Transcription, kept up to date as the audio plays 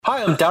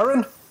Hi, I'm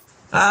Darren.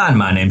 And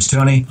my name's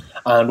Tony.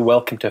 And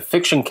welcome to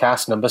Fiction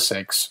Cast number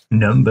 6.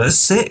 Number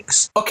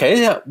 6.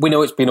 Okay, yeah, we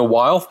know it's been a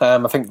while. I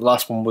think the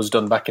last one was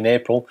done back in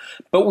April.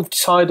 But we've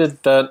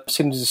decided that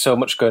since there's so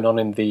much going on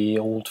in the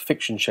old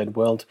Fiction Shed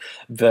world,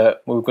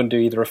 that we were going to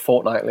do either a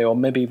fortnightly or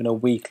maybe even a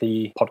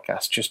weekly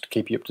podcast just to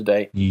keep you up to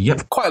date.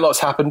 Yep. Quite a lot's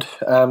happened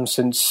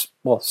since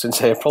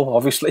April,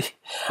 obviously.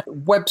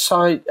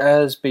 Website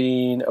has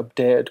been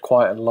updated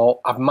quite a lot.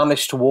 I've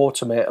managed to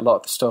automate a lot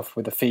of the stuff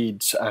with the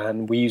feeds,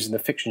 and we're using the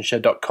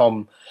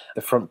fictionshed.com,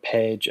 the front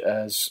page,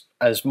 as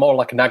more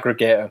like an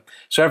aggregator.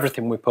 So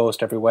everything we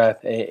post everywhere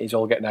is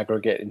all getting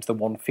aggregated into the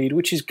one feed,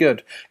 which is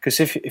good, because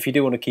if you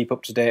do want to keep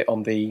up to date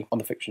on the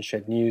Fiction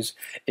Shed news,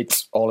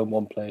 it's all in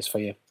one place for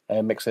you.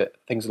 It makes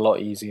things a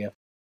lot easier.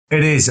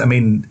 It is. I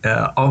mean,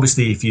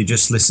 obviously, if you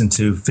just listen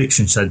to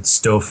Fiction Shed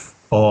stuff,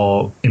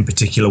 or in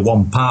particular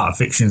one part of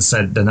Fiction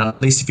Shed, then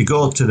at least if you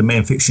go to the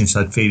main Fiction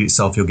Shed feed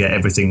itself, you'll get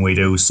everything we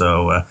do.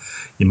 So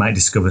you might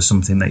discover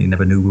something that you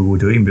never knew we were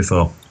doing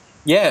before.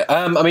 Yeah,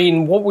 I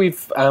mean, what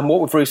we've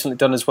recently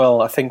done as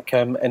well, I think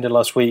end of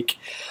last week,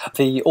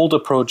 the older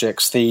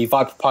projects, the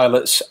Viper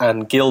Pilots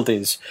and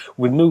Guildies,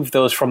 we moved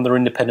those from their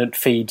independent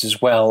feeds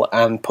as well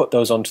and put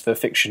those onto the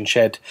Fiction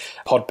Shed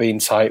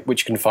Podbean site,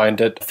 which you can find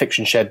at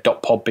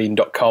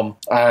fictionshed.podbean.com,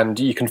 and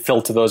you can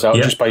filter those out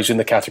just by using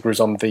the categories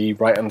on the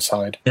right-hand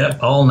side.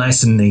 Yep, all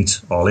nice and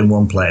neat, all in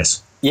one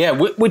place. Yeah,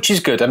 which is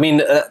good. I mean,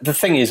 the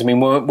thing is, I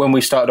mean, when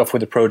we started off with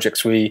the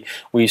projects, we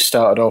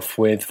started off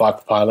with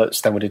Viper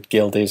Pilots, then we did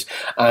Guildies,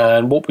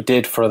 and what we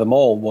did for them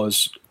all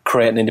was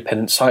create an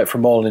independent site for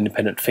them all, an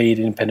independent feed,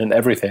 independent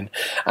everything.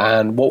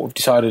 And what we've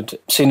decided,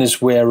 seeing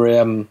as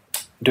we're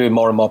doing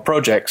more and more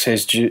projects,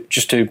 is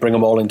just to bring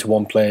them all into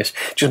one place,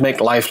 just make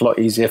life a lot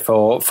easier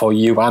for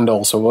you and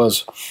also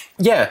us.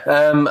 Yeah,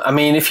 I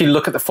mean, if you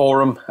look at the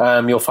forum,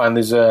 you'll find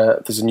there's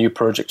a new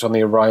project on the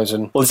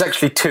horizon. Well, there's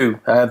actually two.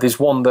 There's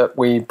one that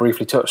we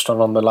briefly touched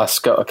on the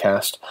last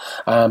Scuttercast,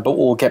 but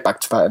we'll get back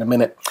to that in a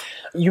minute.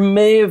 You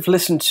may have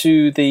listened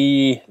to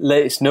the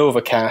latest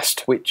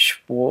NovaCast,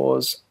 which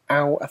was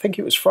out, I think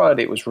it was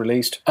Friday it was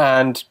released,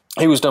 and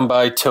it was done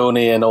by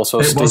Tony and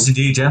also Steve. It was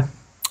indeed, yeah.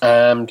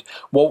 And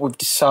what we've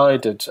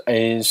decided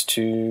is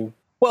to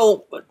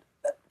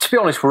be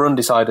honest, we're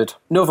undecided.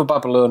 Nova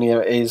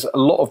Babylonia is a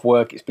lot of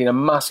work. It's been a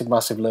massive,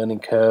 massive learning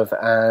curve,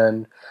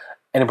 and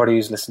anybody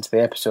who's listened to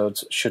the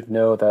episodes should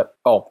know that,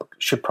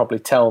 should probably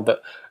tell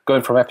that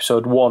going from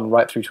episode 1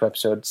 right through to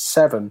episode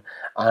 7,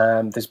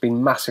 there's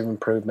been massive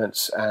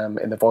improvements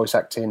in the voice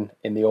acting,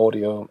 in the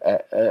audio,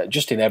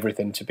 just in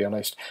everything, to be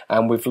honest.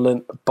 And we've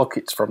learned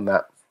buckets from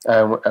that,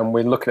 and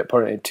we're looking at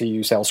putting it to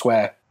use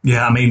elsewhere.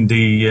 Yeah, I mean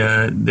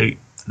the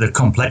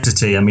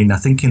complexity. I mean, I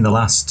think in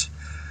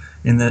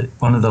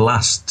one of the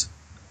last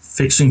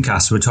Fiction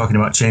casts, we're talking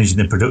about changing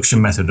the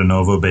production method on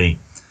Nova B.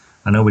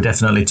 I know we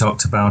definitely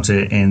talked about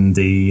it in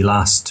the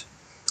last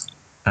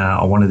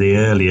or one of the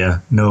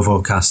earlier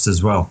Novo casts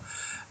as well,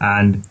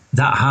 and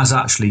that has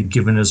actually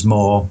given us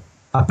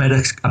a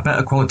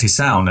better quality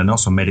sound and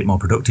also made it more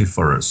productive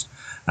for us.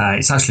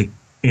 It's actually,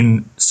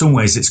 in some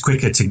ways, it's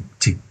quicker to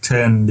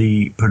turn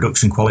the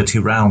production quality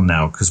around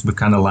now, because we've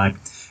kind of like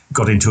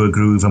got into a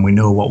groove and we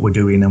know what we're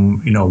doing,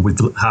 and we've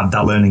had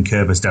that learning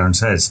curve, as Darren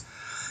says.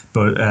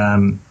 But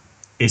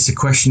it's a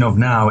question of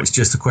now, it's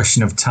just a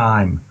question of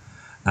time.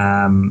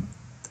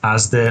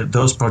 As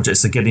those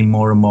projects are getting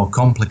more and more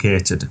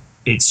complicated,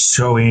 it's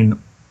showing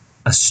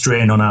a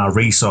strain on our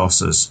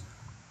resources,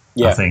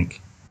 I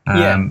think.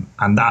 And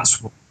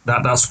that's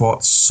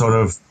what's sort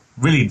of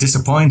really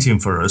disappointing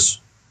for us.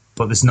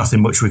 But there's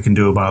nothing much we can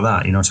do about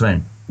that, you know what I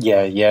mean?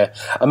 Yeah.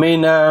 I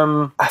mean,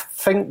 I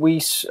think we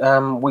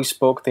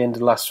spoke at the end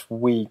of last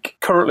week.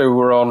 Currently,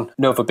 we're on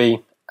Nova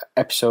B,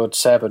 episode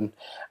 7.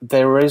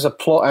 There is a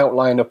plot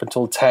outline up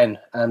until 10,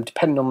 and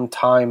depending on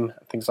time,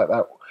 things like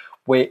that,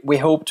 we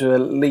hope to at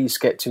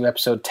least get to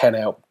episode 10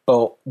 out,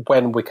 but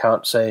when we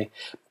can't say.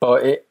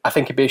 But I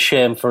think it'd be a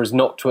shame for us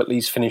not to at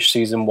least finish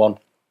season 1.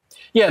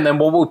 Yeah, and then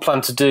what we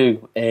plan to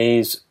do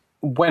is,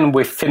 when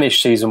we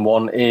finish season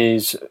 1,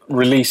 is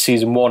release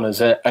season 1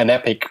 as an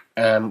epic,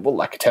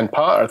 like a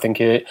 10-parter. I think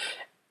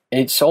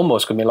it's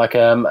almost going to be like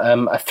a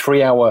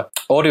 3-hour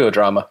audio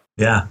drama.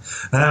 Yeah,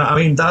 I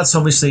mean, that's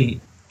obviously,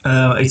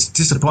 it's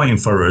disappointing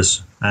for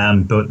us,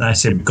 but like I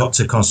said, we've got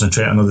to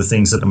concentrate on other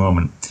things at the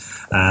moment.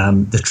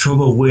 The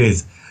trouble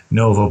with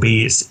Nova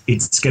B,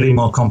 it's getting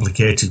more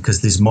complicated because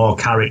there's more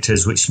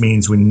characters, which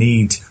means we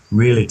need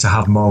really to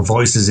have more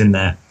voices in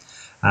there.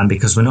 And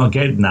because we're not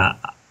getting that,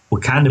 we're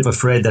kind of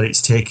afraid that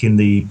it's taking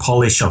the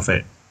polish off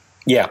it.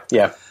 Yeah.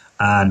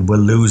 And we're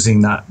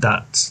losing that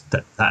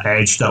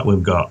edge that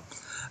we've got.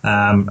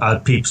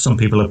 Some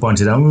people have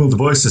pointed out, the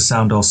voices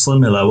sound all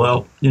similar.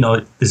 Well,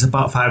 there's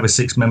about 5 or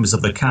 6 members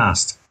of the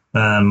cast,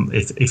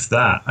 if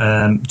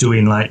that,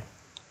 doing like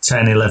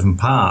 10, 11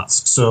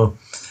 parts. So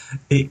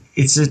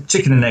it's a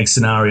chicken and egg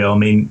scenario. I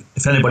mean,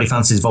 if anybody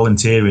fancies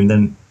volunteering,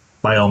 then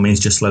by all means,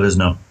 just let us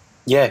know.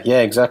 Yeah,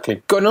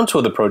 exactly. Going on to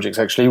other projects,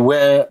 actually,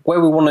 where we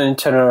want to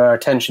turn our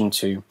attention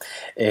to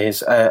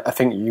is, I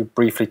think you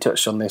briefly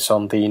touched on this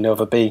on the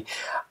Nova B.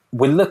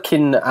 we're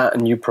looking at a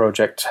new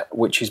project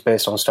which is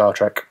based on Star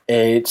Trek.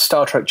 It's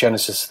Star Trek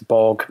Genesis, the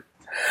Borg.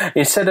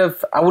 Instead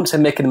of, I wouldn't say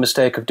making the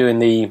mistake of doing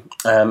the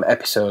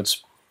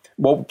episodes,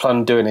 what we plan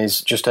on doing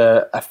is just,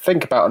 I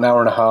think about an hour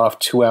and a half,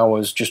 2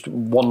 hours, just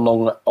one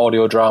long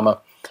audio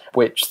drama,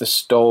 which the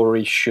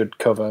story should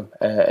cover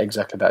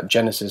exactly that,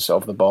 Genesis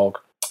of the Borg.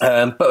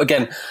 But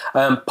again,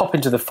 pop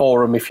into the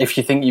forum if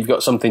you think you've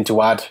got something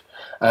to add,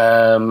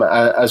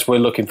 as we're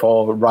looking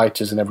for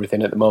writers and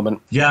everything at the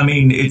moment. Yeah, I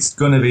mean, it's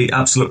going to be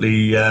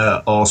absolutely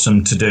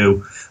awesome to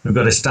do. We've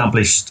got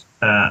established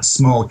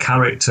small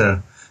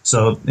character,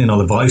 so,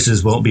 the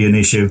voices won't be an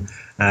issue.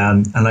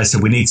 And like I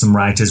said, we need some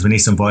writers, we need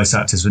some voice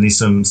actors, we need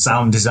some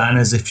sound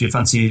designers if you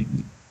fancy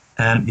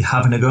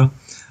having a go.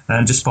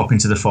 Just pop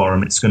into the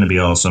forum, it's going to be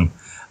awesome.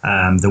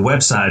 The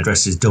website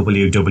address is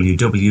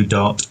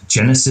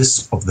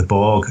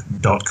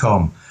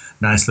www.genesisoftheborg.com.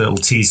 Nice little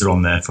teaser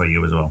on there for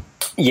you as well.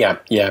 Yeah.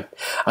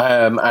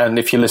 And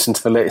if you listen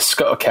to the latest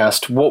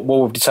Scuttercast, what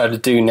we've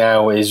decided to do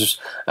now is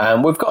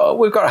we've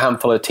got a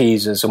handful of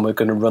teasers, and we're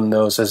going to run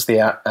those as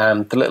the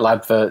little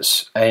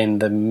adverts in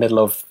the middle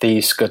of the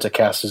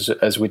Scuttercast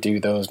as we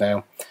do those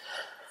now.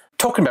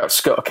 Talking about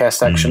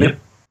Scuttercast, actually. Yep.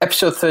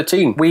 Episode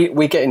 13,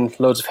 we're getting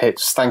loads of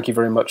hits. Thank you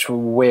very much. We're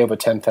way over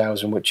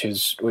 10,000, which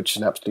is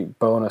an absolute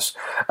bonus.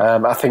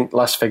 I think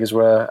last figures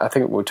were,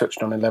 we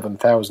touched on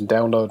 11,000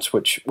 downloads,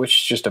 which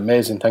is just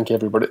amazing. Thank you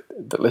everybody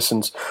that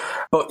listens.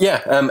 But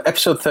yeah,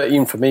 episode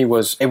 13 for me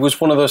was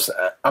one of those.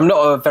 I'm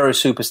not a very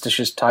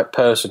superstitious type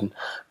person,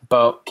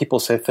 but people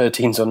say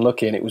 13's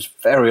unlucky, and it was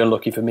very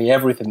unlucky for me.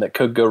 Everything that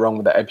could go wrong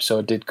with that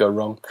episode did go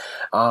wrong.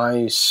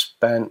 I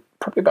spent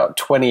probably about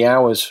 20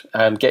 hours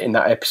getting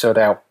that episode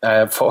out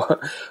for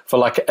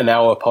like an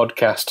hour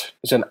podcast.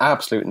 It's an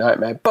absolute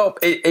nightmare, but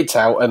it's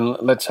out, and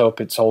let's hope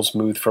it's all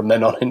smooth from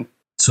then on in.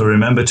 So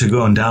remember to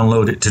go and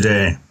download it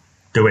today.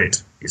 Do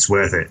it. It's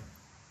worth it.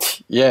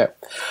 Yeah.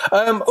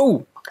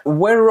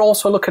 We're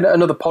also looking at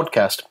another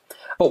podcast,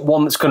 but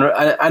one that's going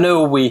to... I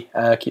know we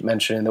keep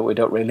mentioning that we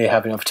don't really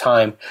have enough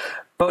time,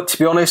 but to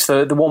be honest,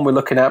 the one we're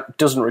looking at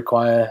doesn't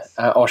require,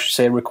 or I should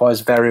say,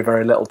 requires very,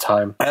 very little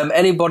time.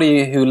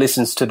 Anybody who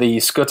listens to the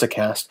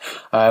Scuttercast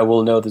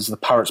will know there's the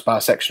Parrots Bar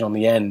section on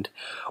the end.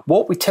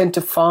 What we tend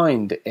to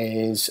find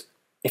is,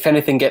 if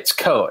anything gets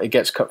cut, it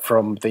gets cut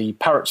from the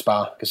Parrots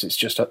Bar, because it's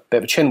just a bit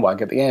of a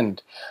chinwag at the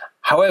end.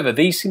 However,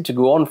 these seem to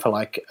go on for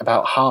like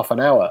about half an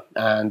hour,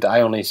 and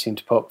I only seem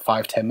to put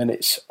 5-10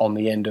 minutes on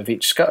the end of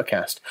each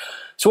Scuttercast.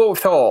 So what we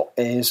thought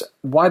is,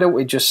 why don't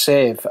we just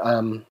save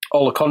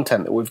all the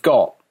content that we've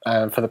got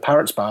for the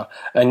Parrots Bar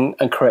and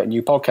create a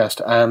new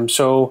podcast?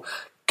 So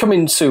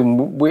coming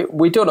soon,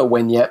 we don't know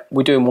when yet.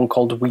 We're doing one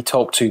called We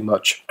Talk Too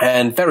Much.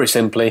 And very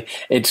simply,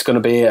 it's going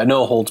to be a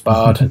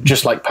no-holds-barred,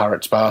 just like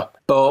Parrots Bar,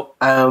 but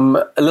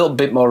a little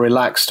bit more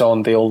relaxed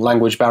on the old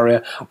language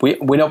barrier.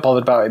 We're not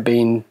bothered about it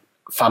being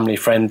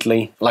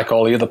family-friendly like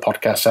all the other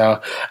podcasts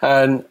are.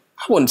 And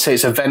I wouldn't say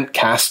it's a vent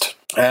cast,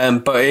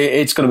 but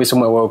it's going to be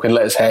somewhere where we can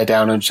let us hair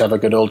down and just have a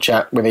good old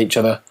chat with each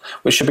other,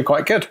 which should be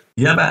quite good.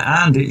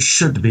 Yeah, and it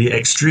should be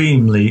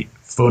extremely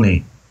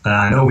funny.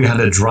 I know we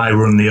had a dry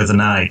run the other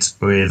night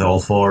with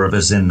all four of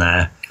us in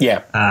there.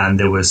 Yeah. And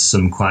there was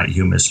some quite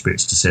humorous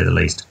bits, to say the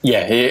least.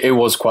 Yeah, it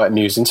was quite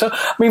amusing. So,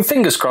 I mean,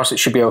 fingers crossed it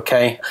should be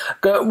okay.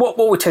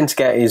 What we tend to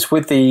get is,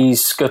 with the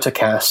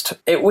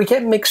Scuttercast, we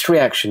get mixed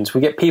reactions.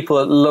 We get people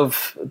that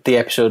love the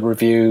episode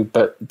review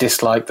but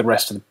dislike the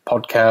rest of the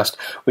podcast.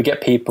 We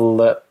get people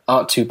that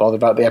aren't too bothered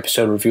about the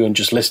episode review and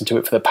just listen to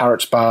it for the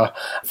Parrots Bar.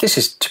 This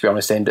is, to be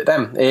honest, aimed at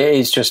them. It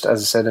is just,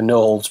 as I said, a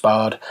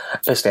no-holds-barred.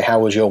 Basically, how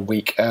was your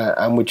week?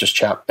 And we just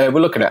chat. We're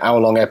looking at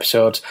hour-long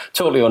episodes,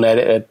 totally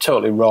unedited,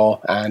 totally raw,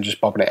 and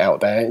just bobbing it out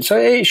there. So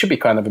it should be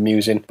kind of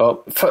amusing.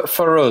 But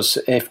for us,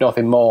 if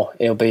nothing more,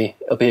 it'll be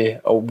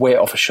a weight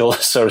off a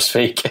shoulder, so to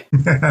speak.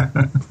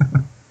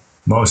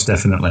 Most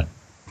definitely.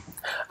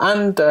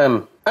 And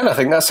I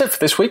think that's it for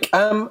this week.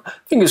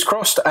 Fingers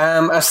crossed,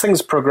 as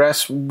things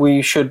progress,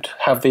 we should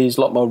have these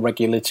a lot more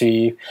regularly to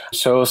you.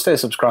 So stay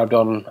subscribed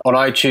on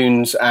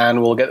iTunes,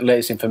 and we'll get the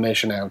latest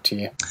information out to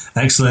you.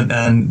 Excellent.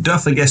 And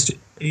don't forget,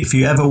 if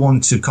you ever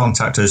want to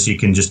contact us, you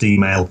can just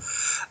email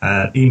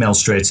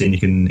straight in. You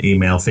can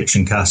email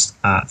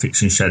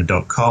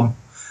fictioncast@fictionshed.com.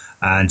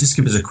 And just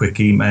give us a quick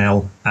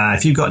email.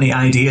 If you've got any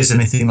ideas,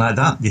 anything like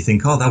that, you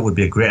think, that would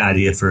be a great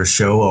idea for a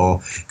show,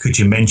 or could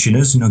you mention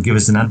us, give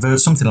us an advert,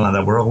 something like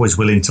that. We're always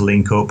willing to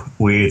link up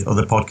with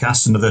other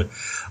podcasts and other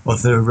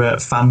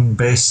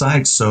fan-based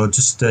sites, so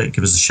just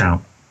give us a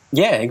shout.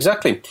 Yeah,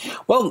 exactly.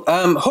 Well,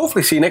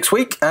 hopefully see you next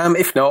week.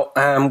 If not,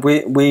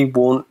 we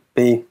won't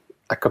be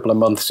a couple of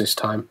months this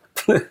time.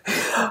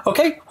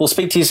 Okay, we'll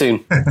speak to you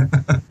soon.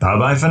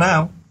 Bye-bye for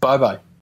now. Bye-bye.